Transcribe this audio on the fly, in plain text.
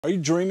Are you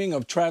dreaming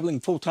of traveling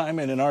full-time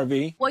in an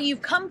RV? Well,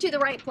 you've come to the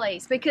right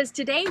place because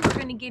today we're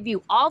going to give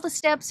you all the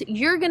steps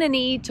you're going to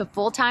need to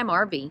full-time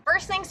RV.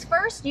 First things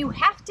first, you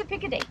have to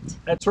pick a date.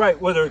 That's right,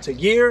 whether it's a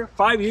year,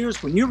 5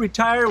 years, when you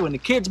retire, when the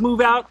kids move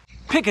out,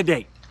 pick a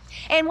date.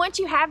 And once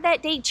you have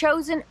that date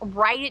chosen,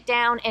 write it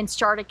down and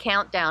start a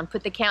countdown.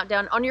 Put the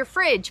countdown on your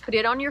fridge, put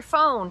it on your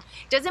phone.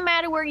 Doesn't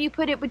matter where you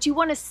put it, but you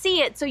want to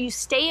see it so you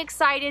stay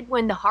excited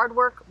when the hard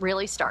work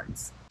really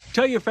starts.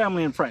 Tell your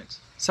family and friends.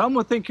 Some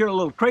will think you're a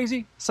little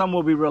crazy, some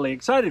will be really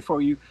excited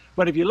for you,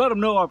 but if you let them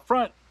know up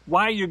front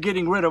why you're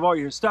getting rid of all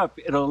your stuff,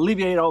 it'll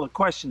alleviate all the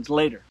questions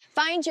later.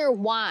 Find your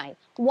why.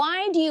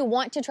 Why do you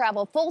want to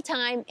travel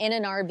full-time in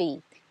an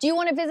RV? Do you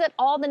want to visit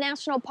all the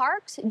national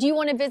parks? Do you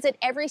want to visit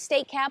every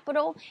state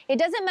capital? It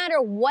doesn't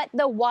matter what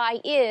the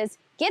why is.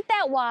 Get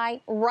that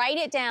why, write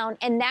it down,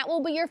 and that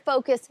will be your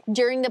focus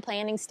during the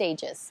planning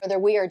stages. Whether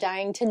we are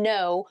dying to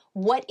know,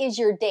 what is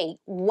your date?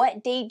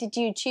 What date did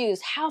you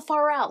choose? How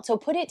far out? So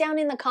put it down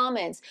in the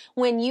comments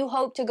when you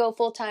hope to go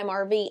full-time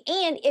RV.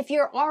 And if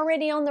you're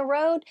already on the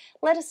road,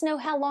 let us know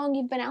how long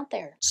you've been out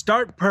there.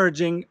 Start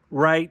purging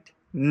right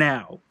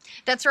now.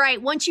 That's right.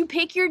 Once you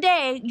pick your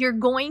day, you're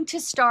going to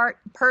start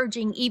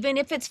purging, even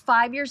if it's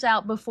 5 years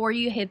out before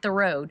you hit the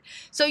road.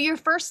 So your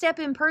first step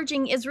in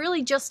purging is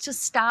really just to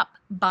stop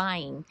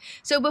buying.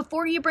 So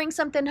before you bring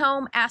something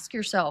home, ask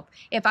yourself,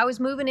 if I was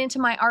moving into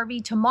my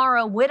RV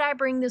tomorrow, would I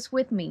bring this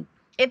with me?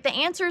 If the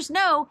answer is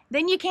no,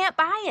 then you can't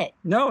buy it.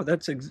 No,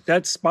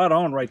 that's spot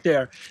on right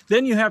there.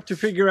 Then you have to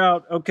figure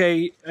out,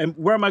 okay,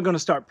 where am I going to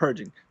start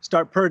purging?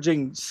 Start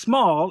purging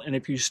small, and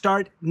if you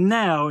start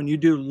now and you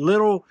do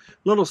little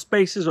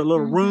spaces or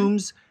little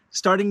rooms,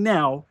 starting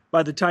now,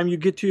 by the time you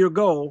get to your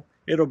goal,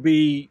 it'll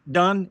be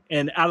done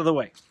and out of the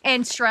way.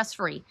 And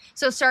stress-free.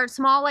 So start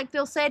small, like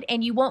Phil said,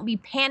 and you won't be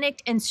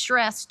panicked and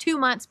stressed 2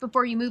 months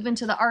before you move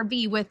into the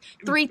RV with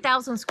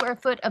 3,000 square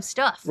foot of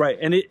stuff. Right,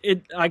 and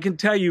I can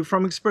tell you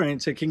from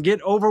experience, it can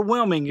get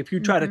overwhelming if you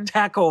try to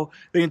tackle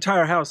the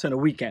entire house in a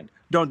weekend.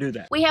 Don't do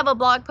that. We have a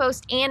blog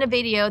post and a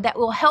video that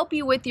will help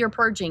you with your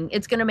purging.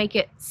 It's going to make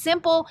it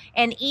simple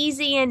and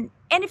easy, and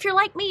if you're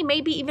like me,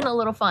 maybe even a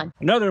little fun.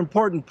 Another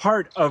important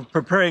part of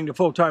preparing to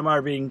full-time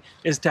RVing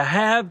is to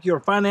have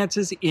your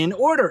finances in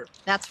order.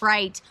 That's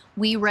right.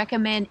 We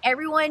recommend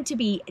everyone to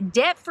be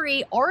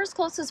debt-free or as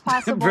close as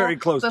possible Very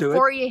close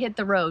before you hit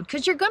the road,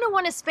 because you're going to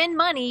want to spend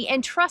money,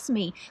 and trust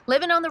me,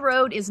 living on the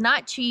road is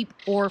not cheap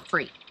or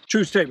free.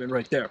 True statement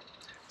right there.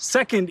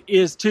 Second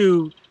is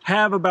to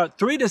have about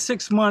 3 to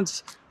 6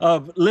 months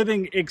of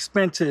living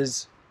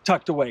expenses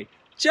tucked away,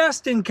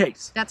 just in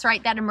case. That's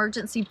right. That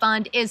emergency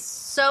fund is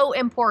so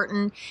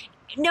important,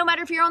 no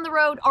matter if you're on the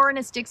road or in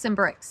a sticks and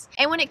bricks.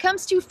 And when it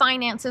comes to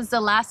finances,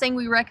 the last thing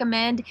we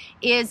recommend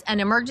is an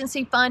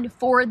emergency fund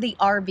for the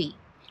RV.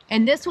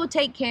 And this will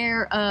take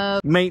care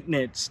of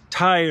maintenance,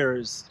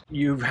 tires.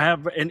 You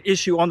have an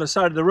issue on the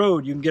side of the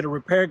road, you can get a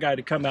repair guy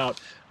to come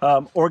out,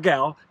 or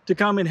gal, to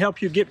come and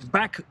help you get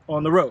back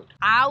on the road.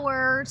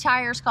 Our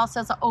tires cost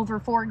us over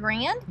 $4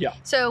 grand. Yeah.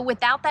 So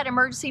without that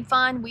emergency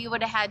fund, we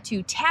would have had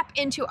to tap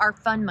into our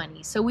fund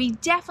money. So we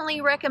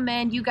definitely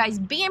recommend you guys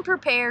being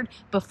prepared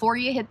before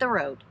you hit the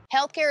road.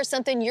 Healthcare is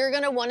something you're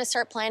going to want to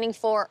start planning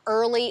for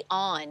early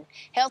on.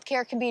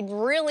 Healthcare can be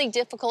really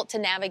difficult to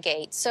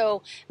navigate,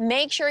 so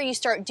make sure you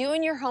start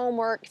doing your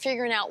homework,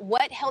 figuring out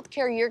what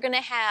healthcare you're going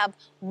to have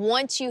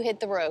once you hit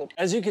the road.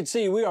 As you can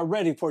see, we are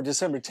ready for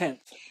December 10th.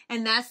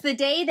 And that's the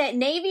day that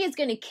Navy is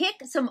going to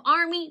kick some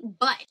Army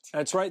butt.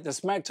 That's right, the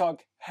Smack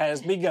Talk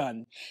has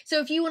begun. So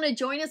if you want to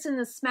join us in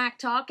the Smack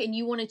Talk and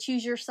you want to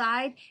choose your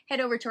side, head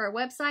over to our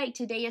website,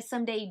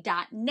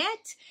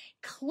 todayissomeday.net.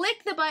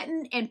 Click the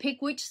button and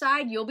pick which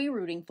side you'll be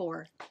rooting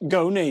for.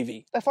 Go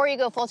Navy. Before you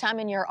go full-time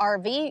in your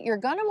RV, you're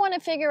going to want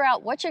to figure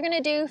out what you're going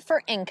to do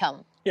for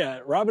income. Yeah,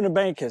 robbing a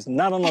bank is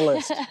not on the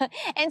list.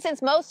 And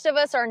since most of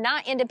us are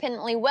not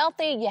independently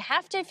wealthy, you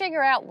have to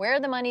figure out where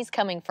the money's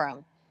coming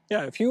from.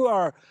 Yeah, if you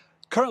are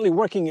currently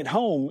working at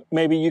home,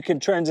 maybe you can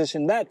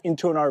transition that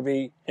into an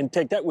RV and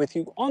take that with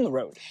you on the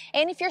road.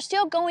 And if you're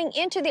still going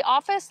into the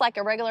office like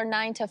a regular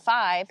 9 to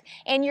 5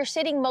 and you're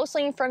sitting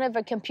mostly in front of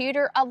a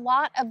computer, a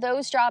lot of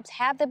those jobs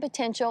have the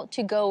potential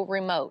to go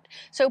remote.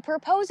 So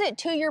propose it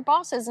to your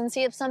bosses and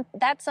see if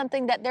that's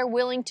something that they're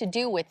willing to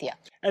do with you.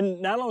 And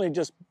not only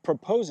just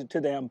propose it to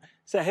them,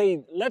 say,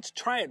 hey, let's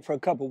try it for a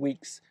couple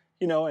weeks,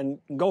 you know, and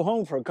go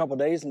home for a couple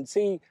days and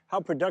see how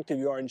productive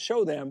you are, and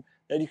show them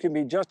that you can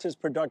be just as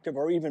productive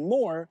or even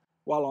more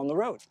while on the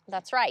road.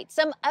 That's right.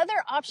 Some other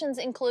options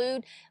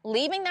include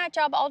leaving that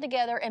job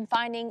altogether and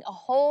finding a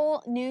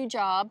whole new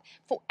job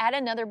at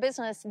another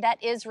business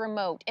that is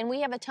remote. And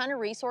we have a ton of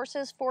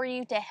resources for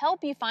you to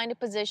help you find a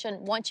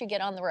position once you get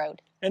on the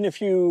road. And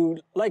if you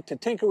like to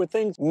tinker with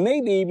things,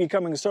 maybe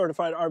becoming a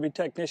certified RV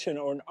technician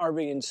or an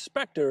RV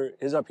inspector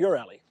is up your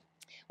alley.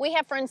 We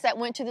have friends that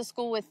went to the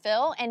school with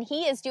Phil, and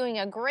he is doing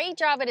a great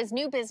job at his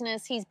new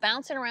business. He's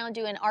bouncing around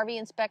doing RV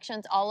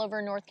inspections all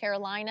over North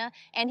Carolina,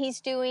 and he's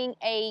doing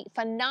a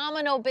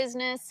phenomenal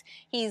business.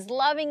 He's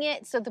loving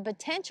it, so the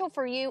potential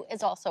for you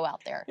is also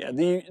out there. Yeah,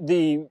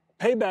 the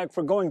payback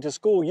for going to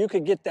school, you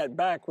could get that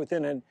back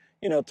within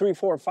 3,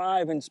 4,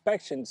 5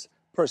 inspections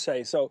per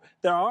se. So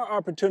there are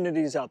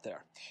opportunities out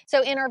there.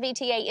 So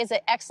NRVTA is an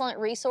excellent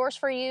resource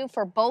for you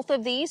for both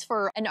of these,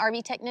 for an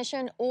RV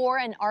technician or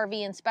an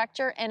RV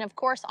inspector. And of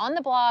course, on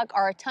the blog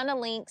are a ton of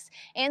links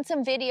and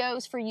some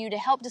videos for you to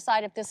help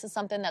decide if this is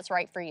something that's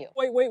right for you.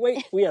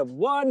 Wait. We have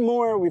one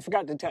more we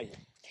forgot to tell you.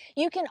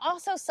 You can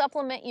also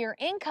supplement your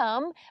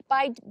income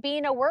by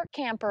being a work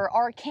camper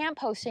or camp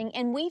hosting,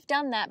 and we've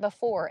done that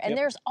before. And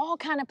there's all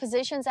kind of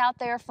positions out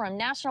there, from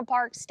national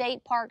parks,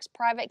 state parks,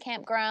 private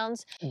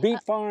campgrounds, beef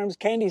farms,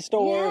 candy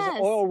stores,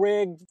 oil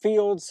rig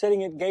fields,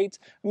 sitting at gates.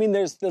 I mean,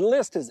 the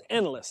list is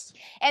endless.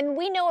 And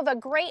we know of a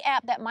great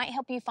app that might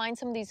help you find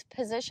some of these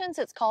positions.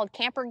 It's called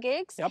Camper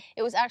Gigs.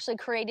 It was actually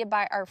created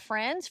by our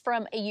friends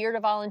from A Year to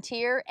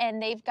Volunteer,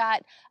 and they've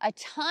got a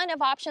ton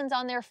of options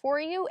on there for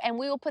you, and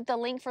we will put the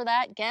link for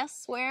that,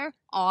 guess where?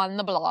 On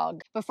the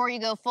blog. Before you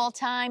go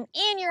full-time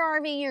in your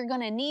RV, you're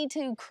going to need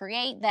to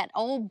create that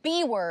old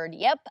B word.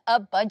 Yep, a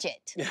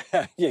budget.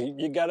 Yeah,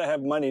 you got to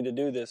have money to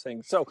do this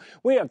thing. So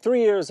we have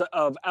 3 years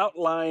of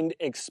outlined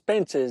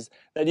expenses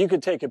that you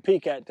could take a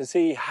peek at to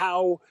see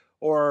how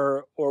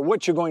or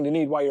what you're going to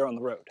need while you're on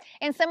the road.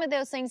 And some of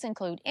those things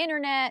include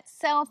internet,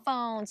 cell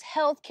phones,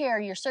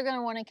 healthcare. You're still going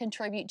to want to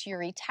contribute to your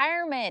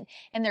retirement.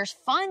 And there's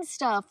fun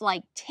stuff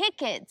like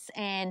tickets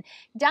and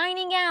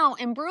dining out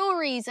and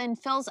breweries and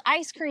Phil's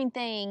ice cream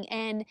thing.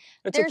 And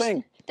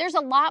there's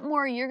a lot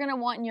more you're going to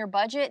want in your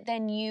budget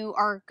than you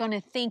are going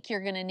to think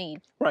you're going to need.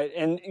 Right,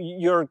 and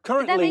you're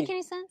currently... Did that make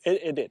any sense?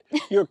 It did.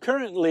 You're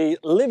currently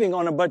living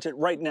on a budget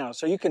right now,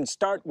 so you can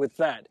start with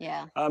that.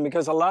 Yeah.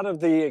 Because a lot of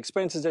the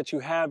expenses that you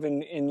have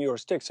in your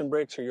sticks and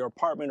bricks or your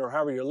apartment or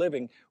however you're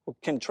living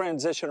can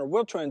transition or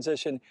will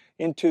transition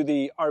into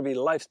the RV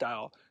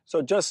lifestyle.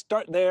 So just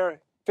start there,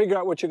 figure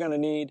out what you're going to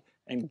need,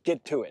 and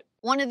get to it.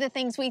 One of the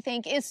things we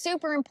think is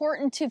super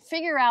important to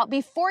figure out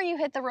before you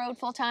hit the road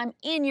full-time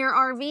in your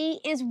RV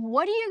is,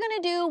 what are you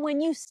going to do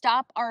when you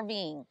stop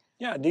RVing?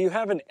 Yeah, do you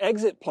have an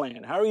exit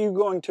plan? How are you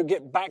going to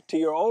get back to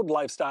your old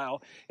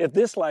lifestyle if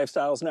this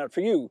lifestyle is not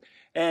for you?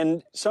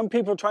 And some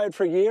people try it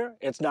for a year,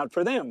 it's not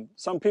for them.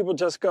 Some people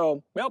just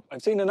go, well,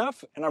 I've seen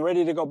enough and I'm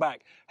ready to go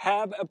back.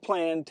 Have a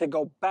plan to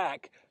go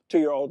back to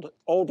your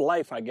old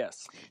life, I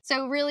guess.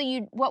 So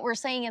really, what we're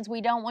saying is,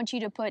 we don't want you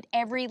to put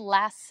every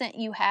last cent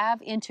you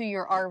have into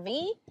your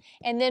RV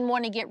and then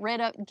want to get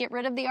rid of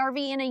the RV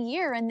in a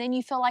year, and then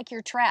you feel like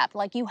you're trapped,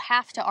 like you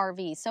have to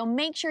RV. So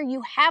make sure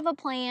you have a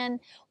plan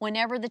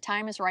whenever the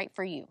time is right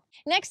for you.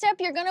 Next up,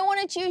 you're going to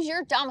want to choose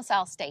your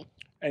domicile state.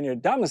 And your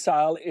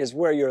domicile is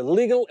where your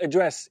legal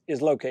address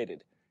is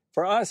located.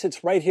 For us,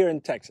 it's right here in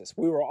Texas.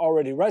 We were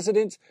already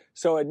residents,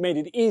 so it made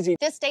it easy.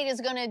 This state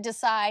is going to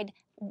decide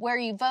where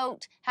you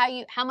vote,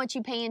 how much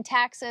you pay in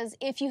taxes,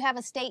 if you have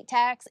a state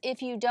tax,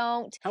 if you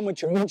don't. How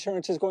much your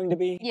insurance is going to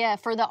be. Yeah,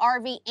 for the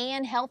RV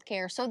and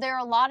healthcare. So there are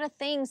a lot of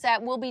things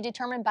that will be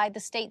determined by the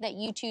state that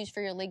you choose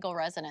for your legal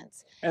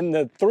residence. And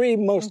the 3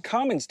 most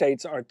common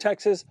states are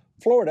Texas,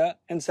 Florida,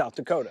 and South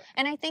Dakota.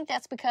 And I think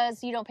that's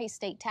because you don't pay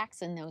state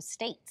tax in those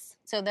states.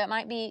 So that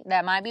might be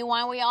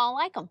why we all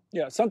like them.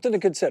 Yeah, something to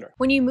consider.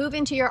 When you move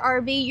into your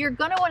RV, you're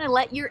going to want to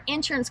let your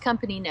insurance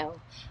company know.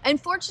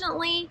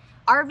 Unfortunately,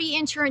 RV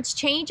insurance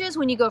changes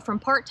when you go from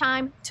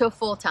part-time to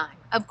full-time.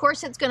 Of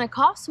course, it's going to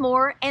cost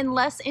more and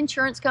less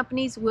insurance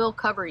companies will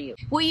cover you.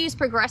 We use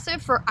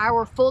Progressive for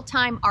our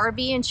full-time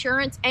RV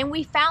insurance, and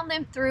we found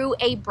them through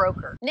a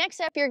broker. Next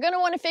up, you're going to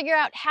want to figure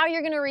out how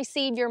you're going to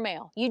receive your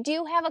mail. You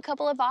do have a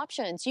couple of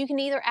options. You can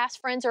either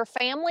ask friends or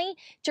family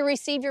to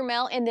receive your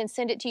mail and then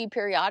send it to you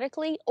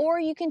periodically, or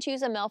you can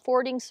choose a mail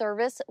forwarding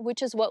service,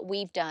 which is what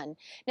we've done.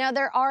 Now,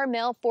 there are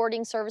mail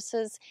forwarding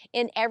services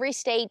in every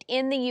state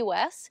in the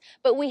U.S.,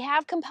 but we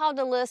have compiled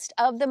a list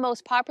of the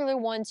most popular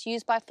ones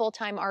used by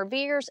full-time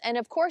RVers. And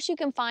of course, you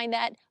can find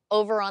that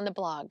over on the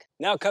blog.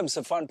 Now comes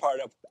the fun part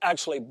of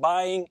actually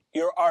buying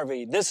your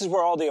RV. This is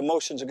where all the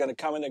emotions are going to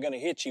come and they're going to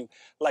hit you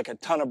like a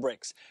ton of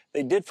bricks.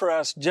 They did for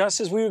us just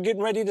as we were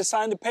getting ready to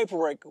sign the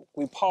paperwork.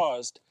 We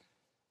paused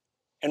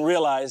and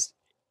realized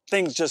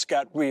things just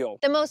got real.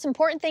 The most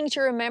important thing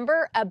to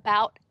remember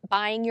about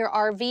buying your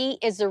RV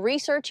is the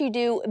research you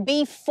do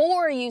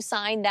before you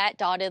sign that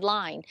dotted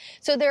line.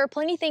 So there are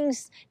plenty of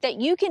things that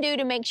you can do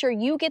to make sure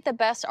you get the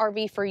best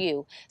RV for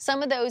you.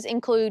 Some of those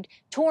include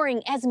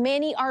touring as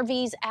many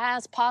RVs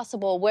as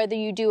possible, whether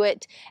you do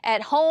it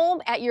at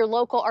home at your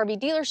local RV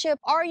dealership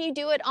or you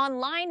do it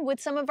online with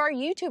some of our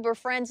YouTuber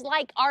friends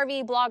like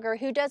RV Blogger,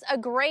 who does a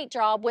great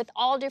job with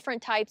all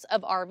different types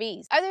of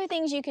RVs. Other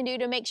things you can do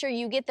to make sure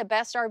you get the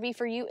best RV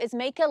for you is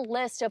make a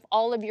list of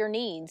all of your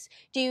needs.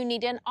 Do you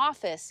need an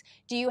office?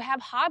 Do you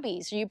have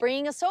hobbies? Are you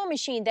bringing a sewing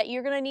machine that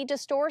you're going to need to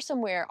store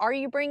somewhere? Are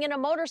you bringing a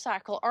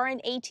motorcycle or an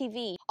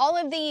ATV? All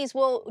of these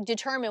will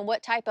determine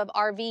what type of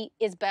RV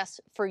is best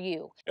for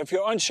you. If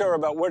you're unsure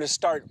about where to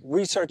start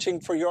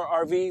researching for your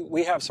RV,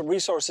 we have some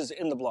resources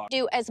in the blog.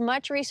 Do as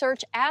much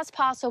research as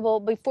possible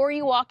before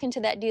you walk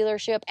into that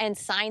dealership and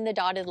sign the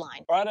dotted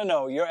line. Or I don't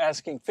know, you're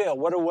asking, Phil,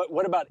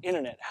 what about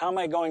internet? How am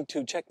I going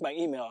to check my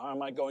email? How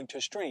am I going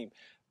to stream?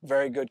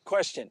 Very good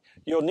question.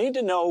 You'll need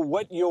to know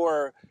what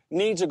your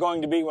needs are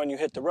going to be when you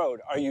hit the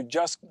road. Are you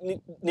just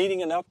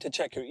needing enough to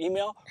check your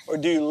email, or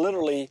do you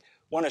literally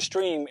want to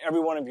stream every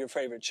one of your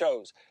favorite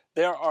shows?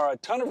 There are a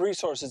ton of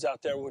resources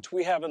out there, which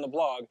we have in the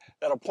blog,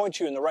 that'll point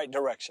you in the right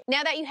direction.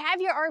 Now that you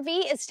have your RV,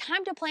 it's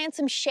time to plan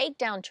some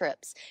shakedown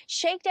trips.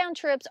 Shakedown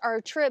trips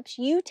are trips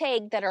you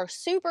take that are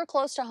super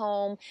close to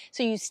home,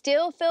 so you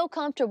still feel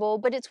comfortable,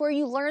 but it's where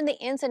you learn the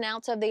ins and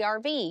outs of the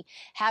RV.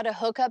 How to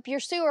hook up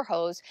your sewer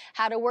hose,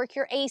 how to work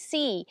your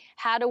AC,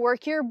 how to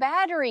work your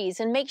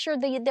batteries, and make sure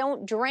that you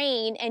don't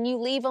drain and you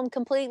leave them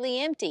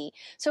completely empty.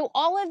 So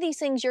all of these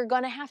things you're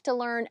gonna have to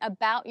learn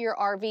about your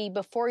RV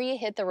before you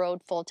hit the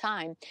road full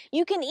time.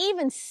 You can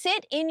even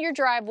sit in your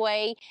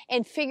driveway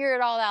and figure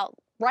it all out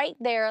right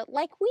there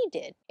like we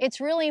did. It's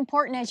really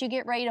important as you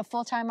get ready to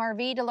full-time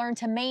RV to learn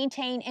to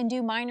maintain and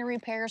do minor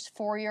repairs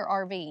for your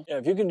RV. Yeah,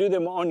 if you can do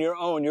them on your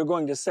own, you're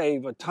going to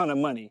save a ton of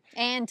money.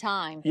 And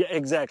time. Yeah,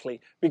 exactly.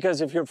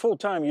 Because if you're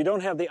full-time, you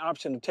don't have the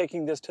option of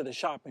taking this to the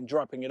shop and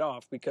dropping it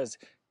off because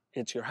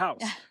it's your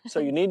house. So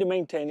you need to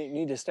maintain it, you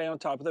need to stay on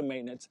top of the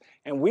maintenance.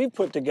 And we've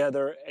put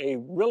together a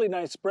really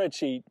nice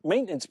spreadsheet,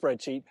 maintenance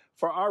spreadsheet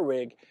for our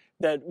rig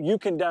that you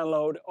can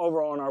download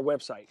over on our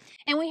website.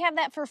 And we have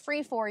that for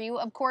free for you.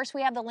 Of course,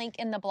 we have the link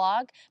in the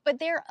blog, but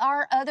there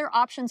are other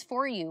options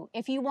for you.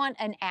 If you want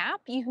an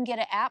app, you can get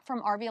an app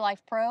from RV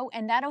Life Pro,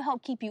 and that'll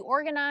help keep you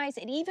organized.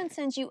 It even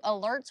sends you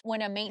alerts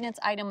when a maintenance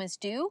item is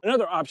due.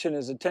 Another option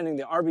is attending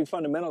the RV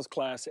Fundamentals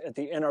class at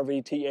the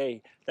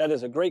NRVTA. That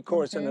is a great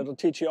course, and it'll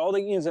teach you all the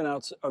ins and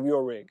outs of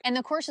your rig. And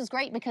the course is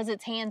great because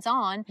it's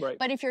hands-on, Right.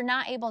 But if you're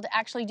not able to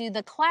actually do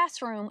the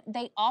classroom,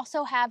 they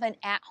also have an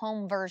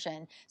at-home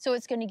version. So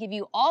it's going to give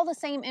you all the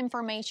same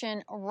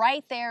information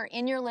right there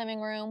in your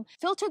living room.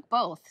 Phil took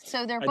both,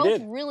 so they're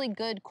both really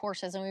good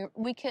courses, and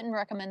we couldn't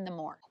recommend them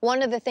more.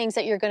 One of the things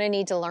that you're going to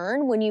need to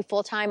learn when you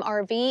full-time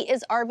RV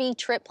is RV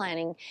trip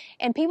planning.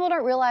 And people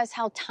don't realize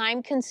how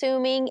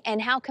time-consuming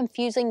and how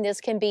confusing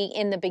this can be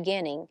in the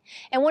beginning.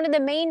 And one of the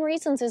main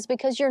reasons is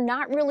because you're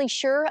not really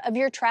sure of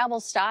your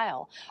travel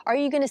style. Are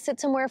you going to sit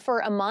somewhere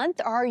for a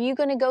month, or are you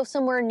going to go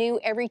somewhere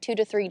new every 2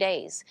 to 3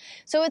 days?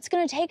 So it's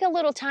going to take a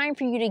little time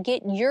for you to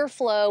get your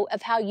flow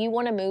of how you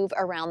want to move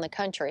around the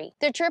country.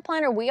 The trip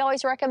planner we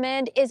always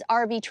recommend is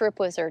RV Trip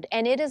Wizard,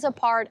 and it is a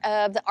part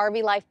of the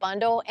RV Life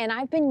bundle, and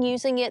I've been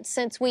using it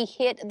since we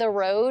hit the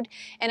road,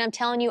 and I'm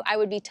telling you, I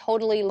would be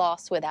totally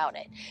lost without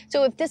it.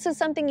 So if this is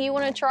something you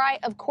want to try,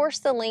 of course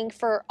the link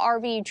for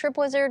RV Trip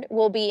Wizard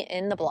will be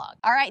in the blog.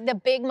 All right, the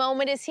big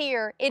moment is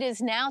here. It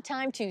is now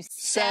time to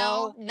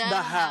sell the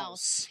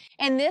house.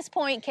 And this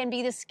point can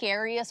be the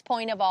scariest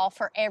point of all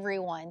for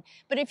everyone.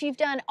 But if you've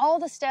done all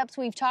the steps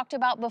we've talked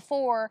about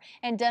before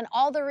and done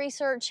all the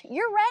research,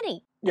 you're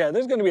ready. Yeah,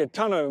 there's going to be a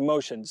ton of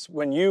emotions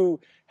when you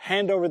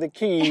hand over the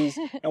keys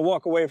and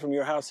walk away from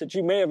your house that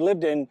you may have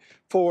lived in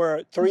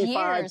for 3,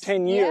 5,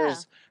 10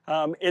 years.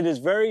 Yeah. It is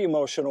very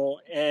emotional.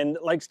 And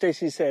like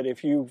Stacy said,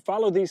 if you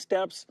follow these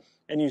steps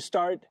and you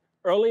start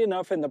early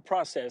enough in the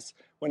process,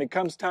 when it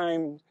comes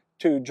time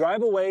to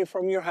drive away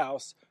from your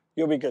house,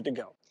 you'll be good to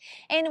go.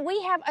 And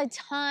we have a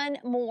ton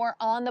more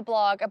on the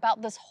blog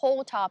about this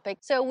whole topic.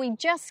 So we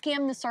just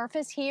skimmed the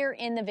surface here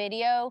in the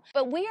video,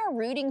 but we are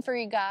rooting for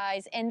you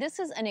guys, and this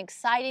is an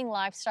exciting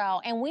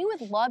lifestyle, and we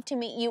would love to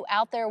meet you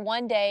out there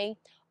one day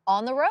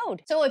on the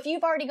road. So if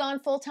you've already gone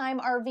full-time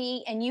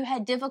RV and you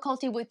had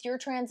difficulty with your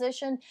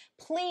transition,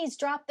 please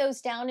drop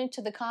those down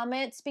into the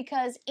comments,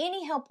 because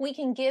any help we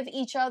can give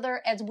each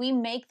other as we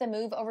make the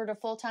move over to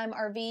full-time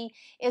RV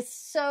is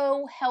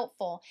so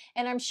helpful.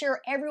 And I'm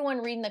sure everyone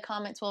reading the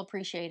comments will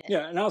appreciate it.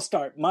 Yeah, and I'll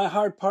start. The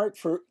hard part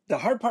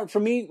for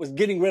me was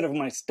getting rid of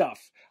my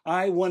stuff.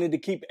 I wanted to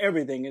keep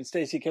everything, and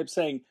Stacy kept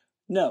saying,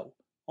 no,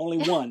 only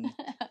one.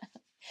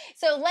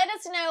 So let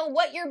us know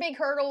what your big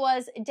hurdle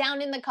was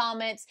down in the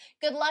comments.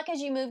 Good luck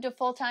as you move to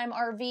full-time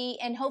RV,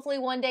 and hopefully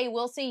one day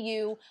we'll see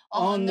you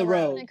on the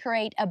road to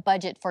create a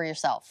budget for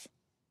yourself.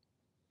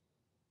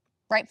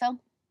 Right, Phil?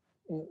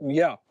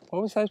 Yeah.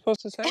 What was I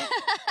supposed to say?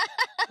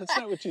 That's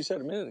not what you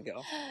said a minute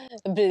ago.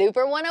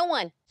 Blooper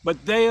 101.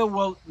 But they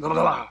will...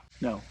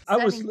 No. I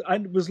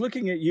was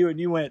looking at you and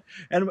you went,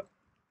 and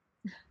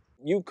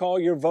you call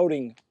your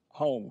voting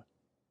home.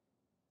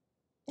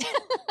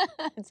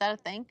 Is that a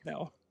thing?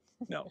 No.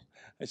 No,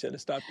 I should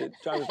have stopped it.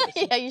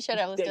 Yeah, you should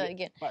have. Let's do it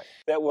again. Right.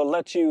 That will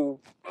let you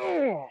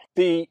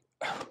be...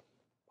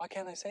 Why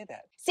can't I say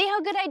that? See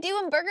how good I do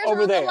when burgers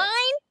over are on there. the line?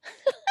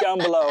 Down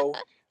below,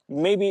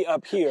 maybe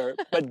up here,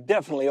 but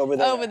definitely over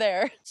there. Over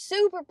there.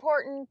 Super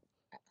important.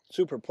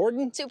 Super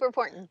important? Super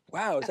important.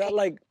 Wow, is that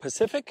like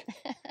Pacific?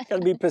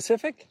 Gotta be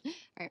Pacific? All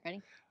right,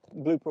 ready?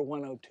 Blooper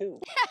 102.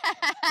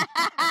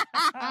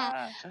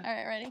 All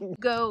right, ready?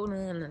 Go.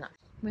 No.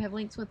 We have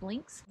links with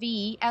links.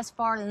 V as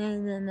far. Let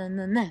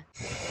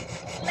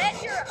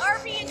your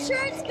RV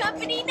insurance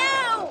company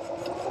know.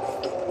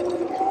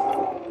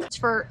 It's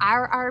for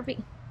our RV.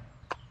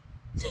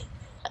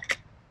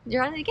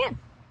 You're on it again.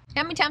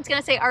 How many times can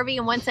I say RV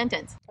in one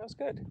sentence? That was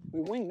good.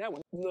 We winged that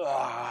one.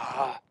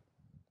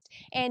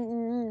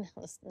 And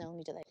let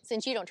me do that.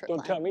 Since you don't trip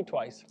Don't tell me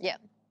twice. Yeah.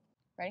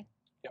 Ready?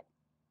 Yep.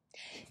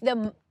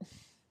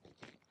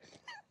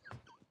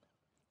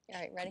 All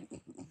right, ready?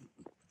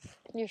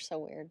 You're so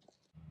weird.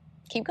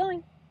 Keep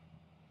going.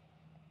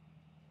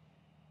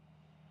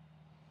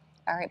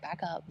 All right, back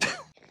up.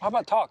 How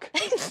about talk?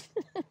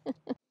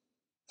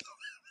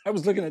 I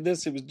was looking at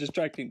this, it was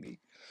distracting me.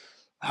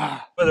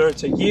 Whether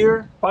it's a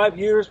year, 5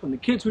 years, when the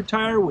kids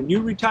retire, when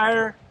you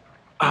retire,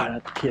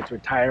 not the kids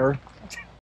retire.